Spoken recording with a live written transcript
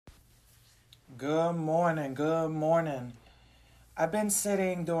Good morning. Good morning. I've been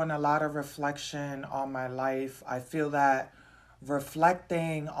sitting doing a lot of reflection on my life. I feel that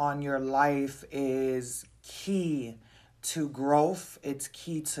reflecting on your life is key to growth, it's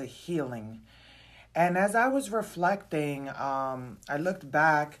key to healing. And as I was reflecting, I looked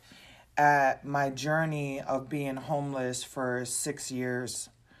back at my journey of being homeless for 6 years.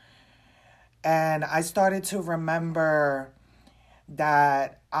 And I started to remember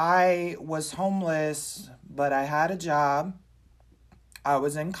that I was homeless, but I had a job. I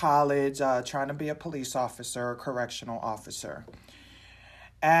was in college trying to be a police officer, a correctional officer.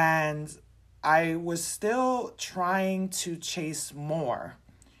 And I was still trying to chase more,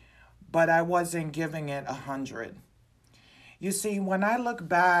 but I wasn't giving it 100. You see, when I look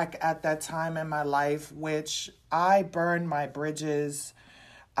back at that time in my life, which I burned my bridges,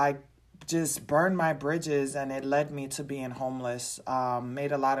 I just burned my bridges and it led me to being homeless,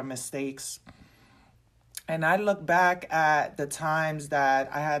 made a lot of mistakes. And I look back at the times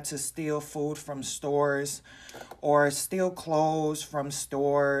that I had to steal food from stores or steal clothes from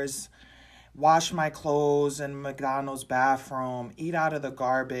stores, wash my clothes in McDonald's bathroom, eat out of the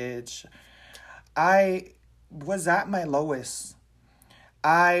garbage. I was at my lowest.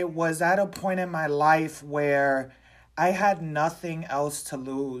 I was at a point in my life where I had nothing else to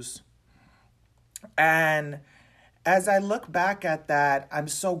lose. And as I look back at that, I'm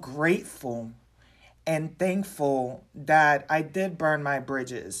so grateful and thankful that I did burn my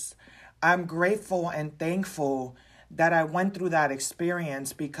bridges. I'm grateful and thankful that I went through that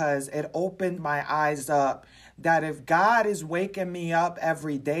experience because it opened my eyes up that if God is waking me up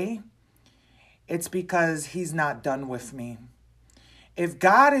every day, it's because he's not done with me. If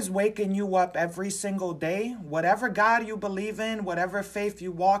God is waking you up every single day, whatever God you believe in, whatever faith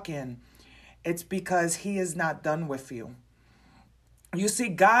you walk in, it's because he is not done with you. You see,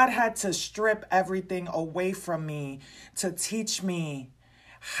 God had to strip everything away from me to teach me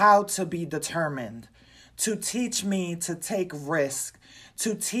how to be determined, to teach me to take risk,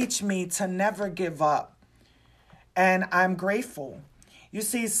 to teach me to never give up. And I'm grateful. You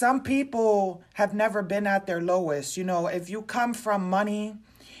see, some people have never been at their lowest. You know, if you come from money,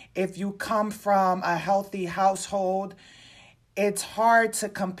 if you come from a healthy household, it's hard to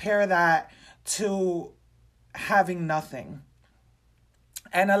compare that to having nothing.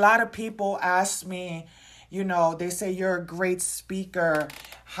 And a lot of people ask me, they say, you're a great speaker.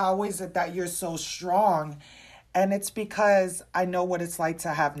 How is it that you're so strong? And it's because I know what it's like to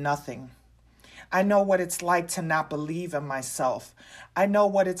have nothing. I know what it's like to not believe in myself. I know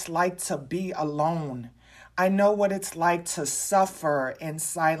what it's like to be alone. I know what it's like to suffer in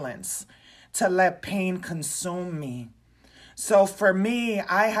silence, to let pain consume me. So for me,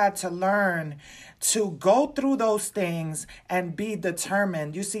 I had to learn to go through those things and be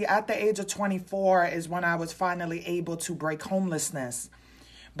determined. You see, at the age of 24 is when I was finally able to break homelessness.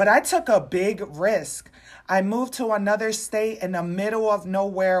 But I took a big risk. I moved to another state in the middle of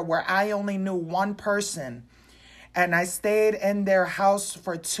nowhere where I only knew one person. And I stayed in their house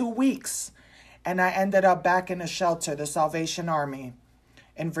for 2 weeks. And I ended up back in a shelter, the Salvation Army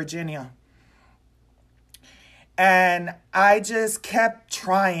in Virginia. And I just kept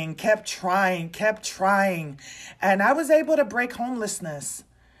trying. And I was able to break homelessness,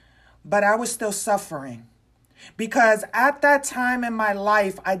 but I was still suffering. Because at that time in my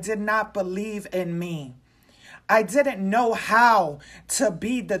life, I did not believe in me. I didn't know how to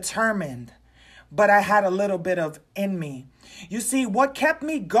be determined, but I had a little bit of in me. You see, what kept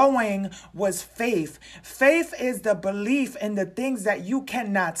me going was faith. Faith is the belief in the things that you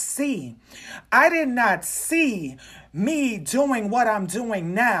cannot see. I did not see me doing what I'm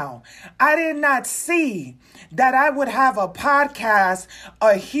doing now. I did not see that I would have a podcast,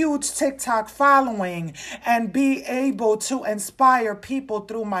 a huge TikTok following, and be able to inspire people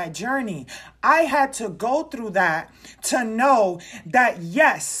through my journey. I had to go through that to know that,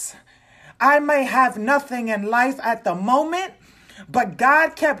 yes, I may have nothing in life at the moment, but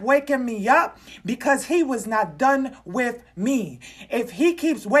God kept waking me up because he was not done with me. If he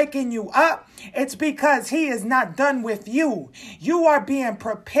keeps waking you up, it's because he is not done with you. You are being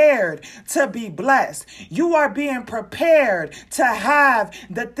prepared to be blessed. You are being prepared to have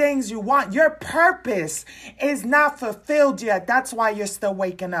the things you want. Your purpose is not fulfilled yet. That's why you're still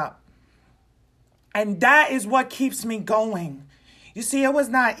waking up. And that is what keeps me going. You see, it was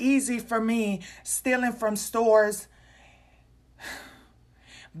not easy for me stealing from stores,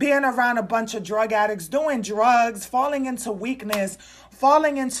 being around a bunch of drug addicts, doing drugs, falling into weakness,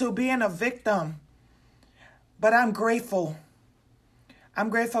 falling into being a victim. But I'm grateful. I'm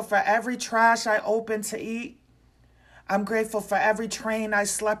grateful for every trash I opened to eat. I'm grateful for every train I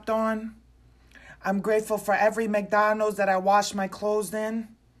slept on. I'm grateful for every McDonald's that I wash my clothes in.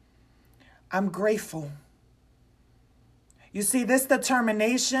 I'm grateful. You see, this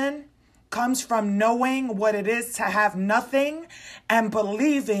determination comes from knowing what it is to have nothing and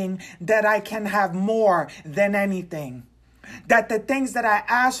believing that I can have more than anything. That the things that I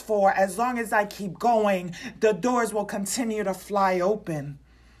ask for, as long as I keep going, the doors will continue to fly open.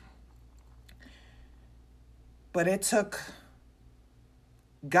 But it took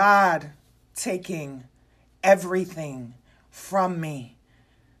God taking everything from me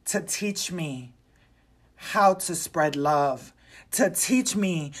to teach me how to spread love, to teach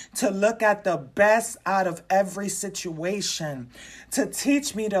me to look at the best out of every situation, to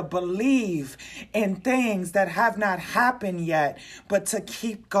teach me to believe in things that have not happened yet, but to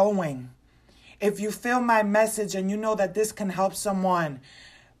keep going. If you feel my message and you know that this can help someone,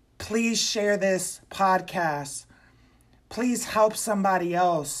 please share this podcast. Please help somebody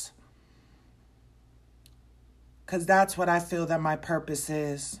else. Because that's what I feel that my purpose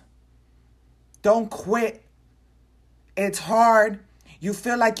is. Don't quit. It's hard. You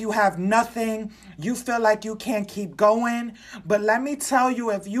feel like you have nothing. You feel like you can't keep going. But let me tell you,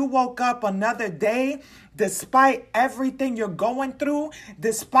 if you woke up another day, despite everything you're going through,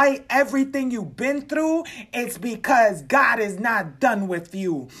 despite everything you've been through, it's because God is not done with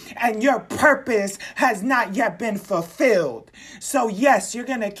you. And your purpose has not yet been fulfilled. So yes, you're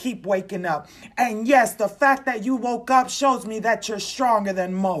going to keep waking up. And yes, the fact that you woke up shows me that you're stronger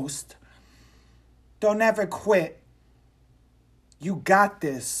than most. Don't ever quit. You got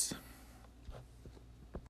this.